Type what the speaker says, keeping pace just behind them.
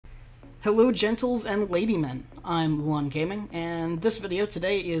Hello gentles and ladymen, I'm Luan Gaming, and this video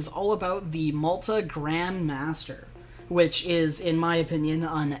today is all about the Malta Grand Master, which is, in my opinion,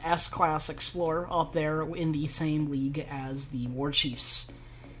 an S-class explorer up there in the same league as the War Chiefs.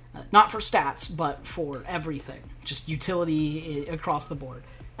 Not for stats, but for everything. Just utility across the board.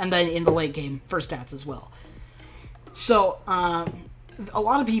 And then in the late game, for stats as well. So, a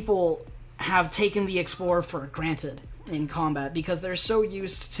lot of people have taken the Explorer for granted in combat because they're so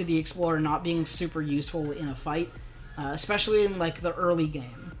used to the Explorer not being super useful in a fight, especially in like the early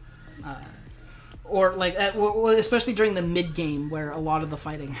game, or like especially during the mid game where a lot of the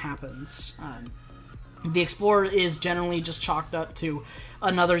fighting happens. The Explorer is generally just chalked up to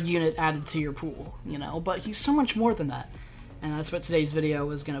another unit added to your pool, you know, but he's so much more than that. And that's what today's video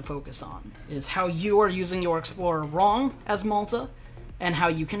is going to focus on, is how you are using your Explorer wrong as Malta, and how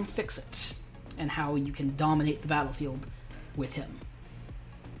you can fix it, and how you can dominate the battlefield with him.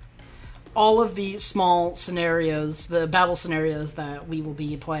 All of the small scenarios, the battle scenarios that we will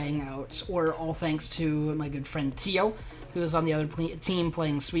be playing out, were all thanks to my good friend Tio, who is on the other team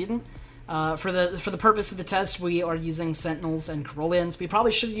playing Sweden. For the purpose of the test, we are using Sentinels and Carolians. We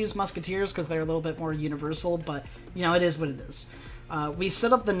probably should use Musketeers because they're a little bit more universal, but, you know, it is what it is. We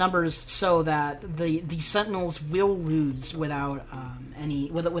set up the numbers so that the Sentinels will lose without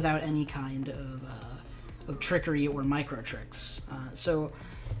any kind of trickery or micro tricks.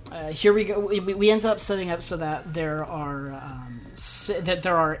 Here we go. We end up setting up so that there are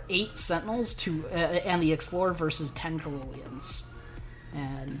 8 Sentinels and the Explorer versus 10 Carolians.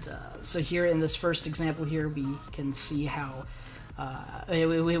 And so here in this first example here, we can see how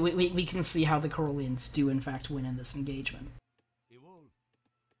we can see how the Carolians do in fact win in this engagement.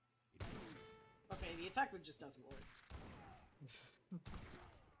 Okay, the attack just doesn't work.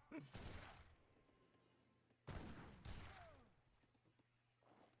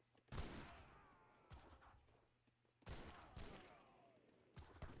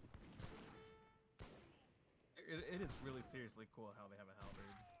 It is really seriously cool how they have a halberd.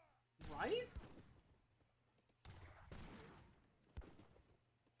 Right?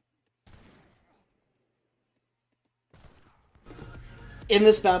 In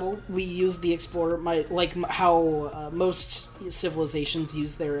this battle, we use the Explorer, like how most civilizations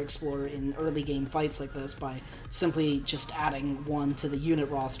use their Explorer in early game fights like this, by simply just adding one to the unit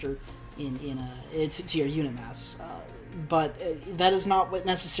roster to your unit mass. But that is not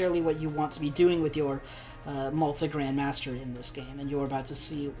necessarily what you want to be doing with your Malta Grandmaster in this game, and you're about to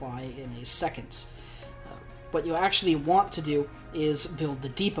see why in a second. What you actually want to do is build the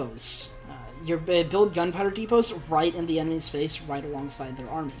depots. Build gunpowder depots right in the enemy's face, right alongside their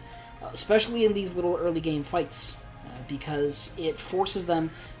army, especially in these little early game fights, because it forces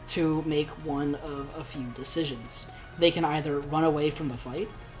them to make one of a few decisions. They can either run away from the fight,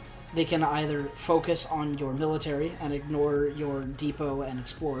 they can either focus on your military and ignore your depot and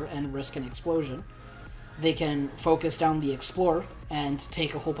Explorer and risk an explosion. They can focus down the Explorer and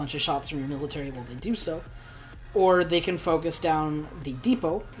take a whole bunch of shots from your military while they do so. Or they can focus down the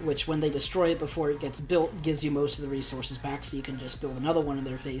depot, which when they destroy it before it gets built, gives you most of the resources back, so you can just build another one in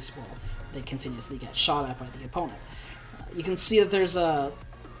their face while they continuously get shot at by the opponent. You can see that there's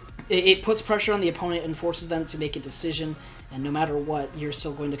it puts pressure on the opponent and forces them to make a decision, and no matter what, you're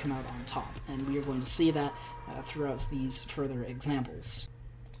still going to come out on top. And we are going to see that throughout these further examples.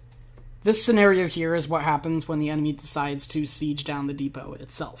 This scenario here is what happens when the enemy decides to siege down the depot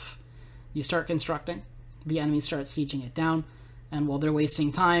itself. You start constructing, the enemy starts sieging it down, and while they're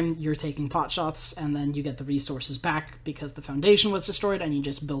wasting time, you're taking pot shots, and then you get the resources back because the foundation was destroyed, and you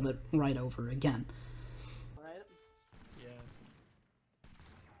just build it right over again. Right? Yeah.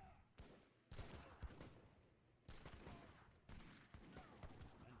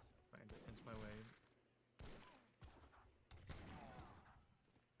 Inch my way.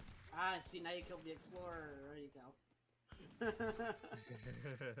 Ah, see, now you killed the Explorer. There you go.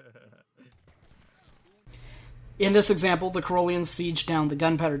 In this example, the Carolians sieged down the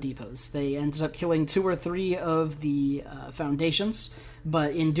gunpowder depots. They ended up killing 2 or 3 of the foundations,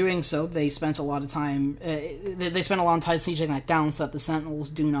 but in doing so, they spent a lot of time. They spent a long time sieging that down so that the Sentinels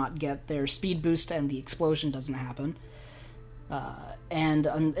do not get their speed boost and the explosion doesn't happen. And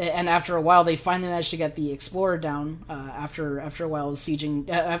after a while, they finally managed to get the Explorer down after a while of sieging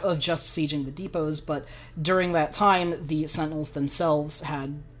of just sieging the depots. But during that time, the Sentinels themselves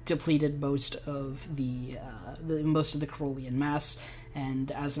had depleted most of the Carolian mass,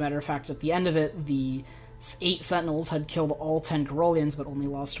 and as a matter of fact, at the end of it, the 8 Sentinels had killed all 10 Carolians, but only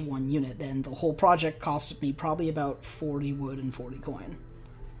lost 1 unit, and the whole project costed me probably about 40 wood and 40 coin.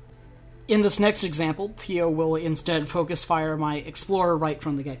 In this next example, Tio will instead focus fire my Explorer right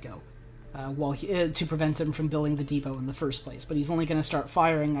from the get-go. to prevent him from building the depot in the first place. But he's only going to start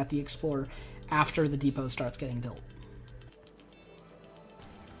firing at the Explorer after the depot starts getting built.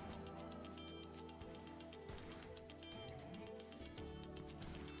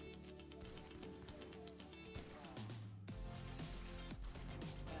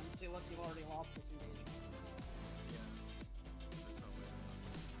 And see, look, you've already lost this engagement.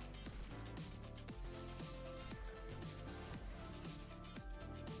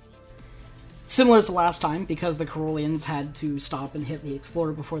 Similar to last time, because the Caroleans had to stop and hit the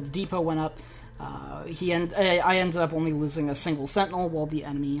Explorer before the depot went up, I ended up only losing a single Sentinel, while the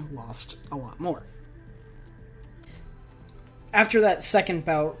enemy lost a lot more. After that second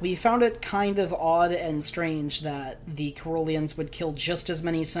bout, we found it kind of odd and strange that the Caroleans would kill just as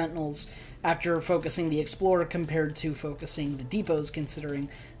many Sentinels after focusing the Explorer compared to focusing the depots, considering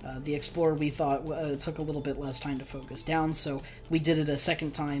the Explorer we thought took a little bit less time to focus down, so we did it a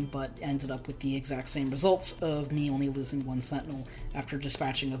second time, but ended up with the exact same results of me only losing one Sentinel after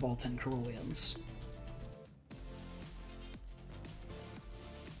dispatching of all 10 Caroleans.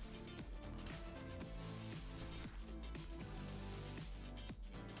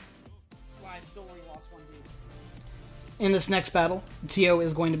 I still only lost one dude. In this next battle, Tio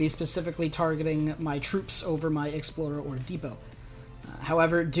is going to be specifically targeting my troops over my Explorer or Depot.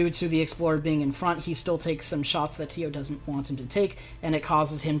 However, due to the Explorer being in front, he still takes some shots that Tio doesn't want him to take, and it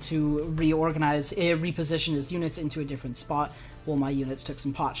causes him to reposition his units into a different spot, while my units took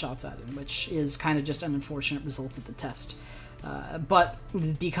some pot shots at him, which is kind of just an unfortunate result of the test. But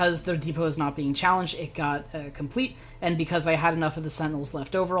because the depot is not being challenged, it got complete, and because I had enough of the Sentinels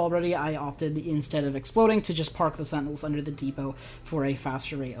left over already, I opted, instead of exploding, to just park the Sentinels under the depot for a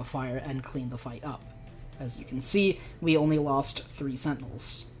faster rate of fire and clean the fight up. As you can see, we only lost 3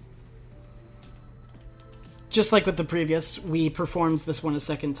 Sentinels. Just like with the previous, we performed this one a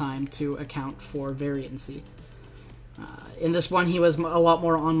second time to account for variancy. In this one, he was a lot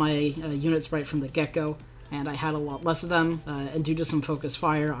more on my units right from the get-go, and I had a lot less of them, and due to some focused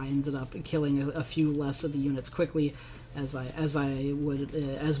fire, I ended up killing a few less of the units quickly, as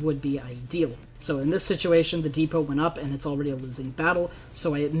would be ideal. So in this situation, the depot went up, and it's already a losing battle,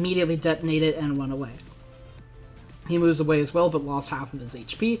 so I immediately detonate it and run away. He moves away as well, but lost half of his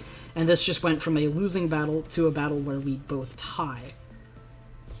HP, and this just went from a losing battle to a battle where we both tie.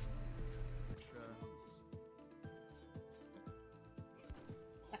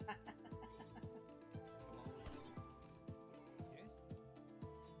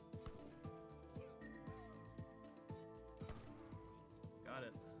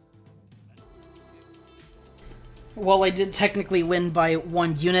 While I did technically win by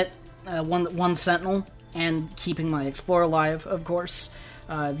 1 unit, one Sentinel, and keeping my Explorer alive, of course,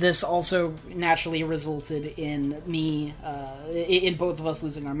 this also naturally resulted in me, in both of us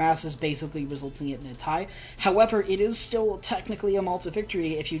losing our masses, basically resulting in a tie. However, it is still technically a Malta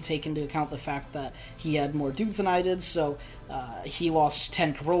victory if you take into account the fact that he had more dudes than I did, so he lost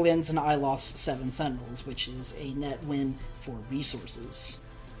 10 Caroleans and I lost 7 Sentinels, which is a net win for resources.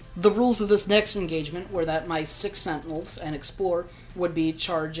 The rules of this next engagement were that my 6 Sentinels and Explorer would be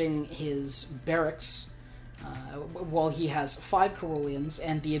charging his barracks, while he has 5 Caroleans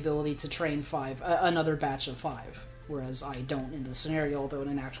and the ability to train another batch of 5, whereas I don't in this scenario, although in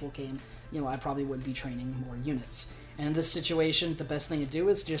an actual game, I probably would be training more units. And in this situation, the best thing to do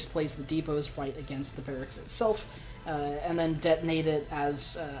is just place the depots right against the barracks itself, and then detonate it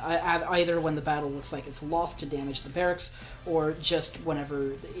as either when the battle looks like it's lost to damage the barracks, or just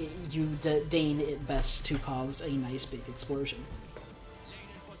whenever you deign it best to cause a nice big explosion.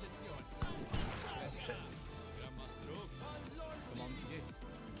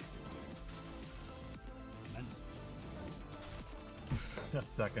 A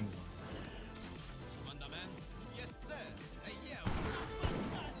second.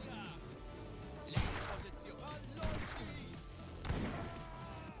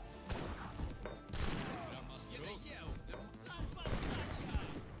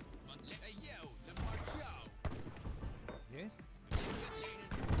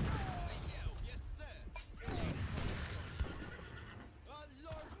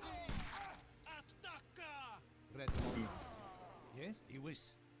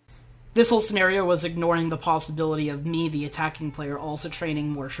 This whole scenario was ignoring the possibility of me, the attacking player, also training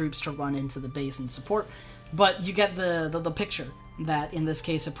more troops to run into the base and support, But you get the picture that in this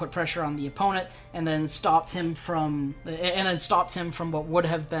case it put pressure on the opponent and then stopped him from what would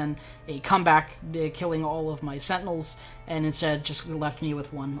have been a comeback, killing all of my sentinels, and instead just left me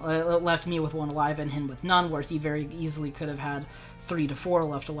with one alive and him with none, where he very easily could have had 3 to 4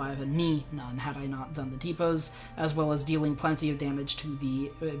 left alive and me none had I not done the depots, as well as dealing plenty of damage to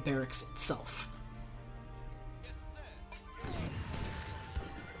the barracks itself.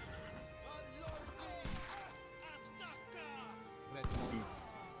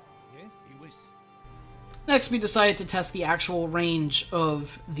 Next, we decided to test the actual range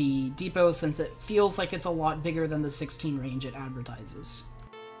of the depot, since it feels like it's a lot bigger than the 16 range it advertises.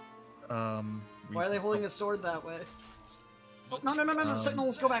 Why are they holding a sword that way? Oh, no,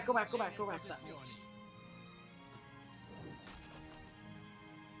 Sentinels, go back, Sentinels.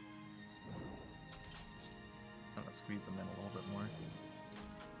 I'm gonna squeeze them in a little bit more.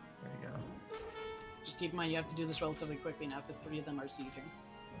 There you go. Just keep in mind you have to do this relatively quickly now, because 3 of them are sieging.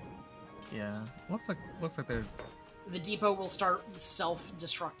 Yeah, looks like they're... The depot will start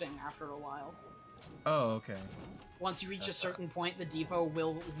self-destructing after a while. Oh, okay. Once you reach a certain point, the depot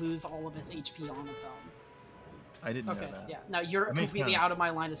will lose all of its HP on its own. I didn't know that. Okay, yeah. Now you're completely out of my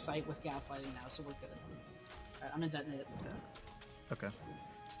line of sight with gaslighting now, so we're good. Alright, I'm gonna detonate it. Okay.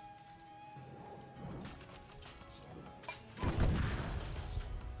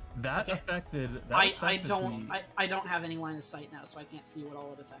 That affected... I don't have any line of sight now, so I can't see what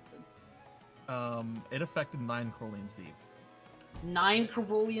all it affected. It affected 9 Corleans deep. 9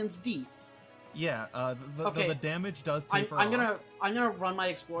 Corleans deep? Yeah, the damage does taper I'm gonna run my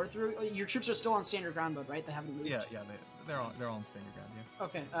explorer through. Your troops are still on standard ground mode, right? They haven't moved. Yeah, they're all on standard ground. Yeah.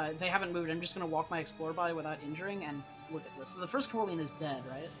 Okay, they haven't moved. I'm just gonna walk my explorer by without injuring and look at this. So the first Corlean is dead,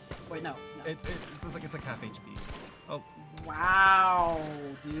 right? Wait, no. It's like half HP. Oh. Wow,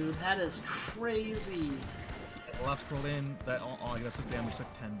 dude, that is crazy. Yeah, the last Corlean that took damage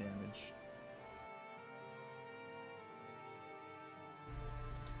took 10 damage.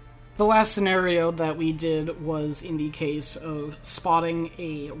 The last scenario that we did was in the case of spotting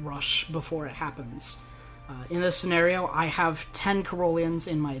a rush before it happens. In this scenario, I have 10 Corolians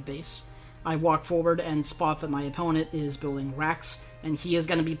in my base. I walk forward and spot that my opponent is building racks, and he is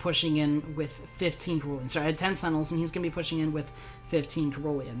going to be pushing in with 15 Corolians. So I had 10 Sentinels, and he's going to be pushing in with 15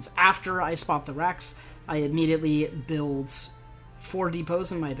 Corolians. After I spot the racks, I immediately build 4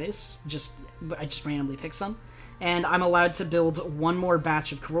 depots in my base. I just randomly pick some. And I'm allowed to build 1 more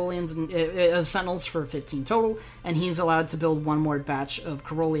batch of Corolians of Sentinels for 15 total, and he's allowed to build 1 more batch of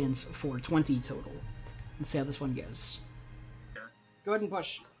Corolians for 20 total. Let's see how this one goes. Go ahead and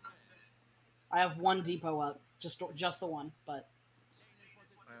push. I have 1 depot up, just the one, but...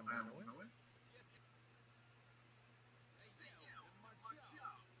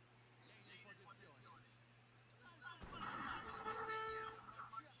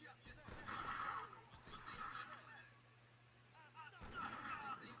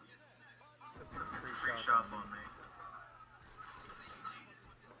 Shots on me.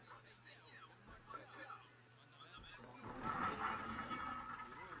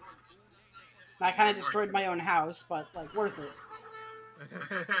 I kind of destroyed my own house, but, like, worth it.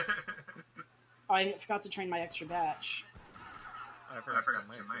 Oh, I forgot to train my extra batch. I forgot to train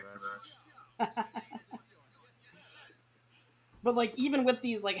my extra batch. But, like, even with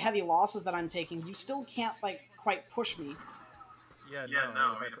these, like, heavy losses that I'm taking, you still can't, like, quite push me. Yeah,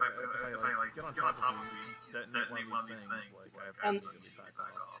 no. I mean, if I get on top of you, detonate one of these things, like, I have to immediately back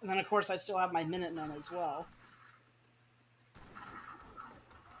off. And then, of course, I still have my Minutemen as well.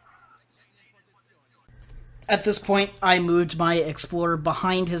 At this point, I moved my explorer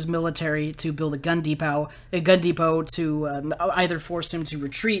behind his military to build a gun depot to either force him to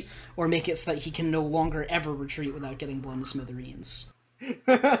retreat or make it so that he can no longer ever retreat without getting blown to smithereens. I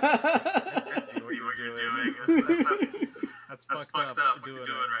see what you're doing. That's fucked up what you're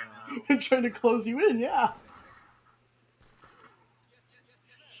doing right now. I'm trying to close you in, yeah.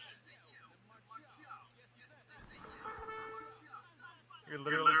 You're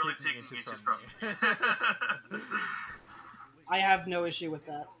literally taking inches from me. I have no issue with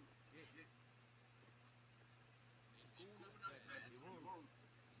that.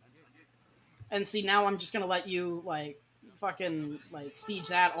 And see, now I'm just gonna let you, like, fucking, like, siege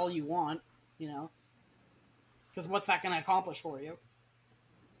that all you want, you know? Because what's that gonna accomplish for you?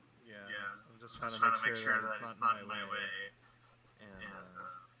 Yeah, I'm just trying to make sure that it's not in my way. And,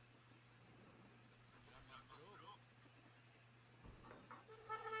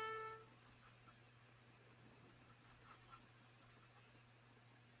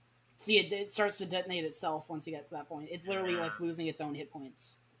 See, it starts to detonate itself once you get to that point. It's literally like losing its own hit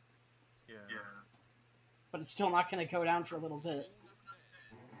points. Yeah. but it's still not going to go down for a little bit.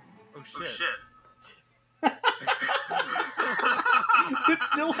 Oh shit. It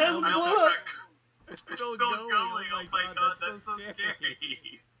still hasn't blown up. It's still going. Oh my god, that's so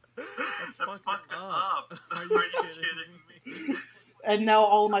scary. That's fucked up. Are you kidding me? And now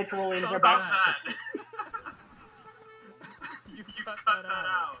all my Corollians are back. You cut that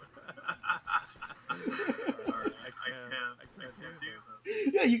out. Alright, I can't do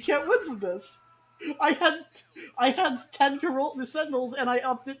this. Yeah, you can't win from this. I had 10 Sentinels and I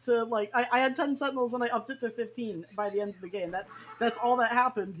upped it to like I had 10 Sentinels and I upped it to 15 by the end of the game. That's all that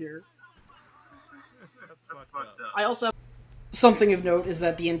happened here. That's fucked up. I also something of note is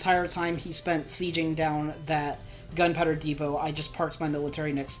that the entire time he spent sieging down that Gunpowder Depot, I just parked my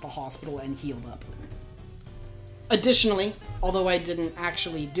military next to the hospital and healed up. Additionally, although I didn't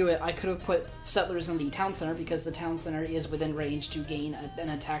actually do it, I could have put settlers in the town center because the town center is within range to gain an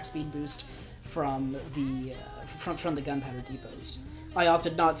attack speed boost from the Gunpowder Depots. I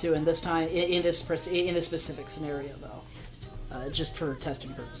opted not to, and this time in this specific scenario though, just for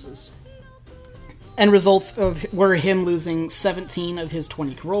testing purposes. End results were him losing 17 of his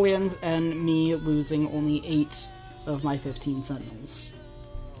 20 Corollians and me losing only 8 of my 15 Sentinels.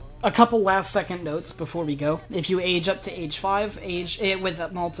 A couple last second notes before we go. If you age up to age 5,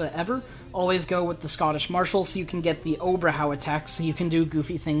 with Malta ever, always go with the Scottish Marshal so you can get the Oberhau attack so you can do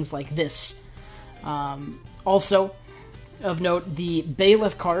goofy things like this. Also, of note, the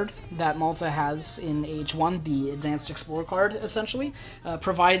Bailiff card that Malta has in Age 1, the Advanced Explorer card, essentially,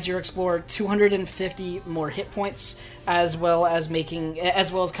 provides your Explorer 250 more hit points, as well as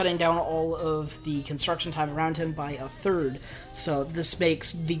cutting down all of the construction time around him by a third. So this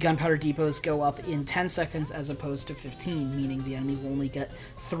makes the Gunpowder Depots go up in 10 seconds as opposed to 15, meaning the enemy will only get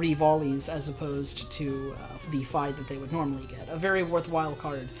 3 volleys as opposed to the 5 that they would normally get. A very worthwhile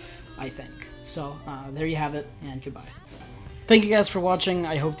card, I think. So, there you have it, and goodbye. Thank you guys for watching.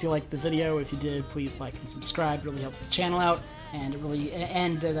 I hope you liked the video. If you did, please like and subscribe. It really helps the channel out, and it really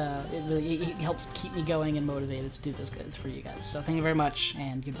helps keep me going and motivated to do this good for you guys. So thank you very much,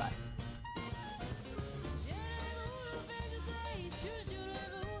 and goodbye.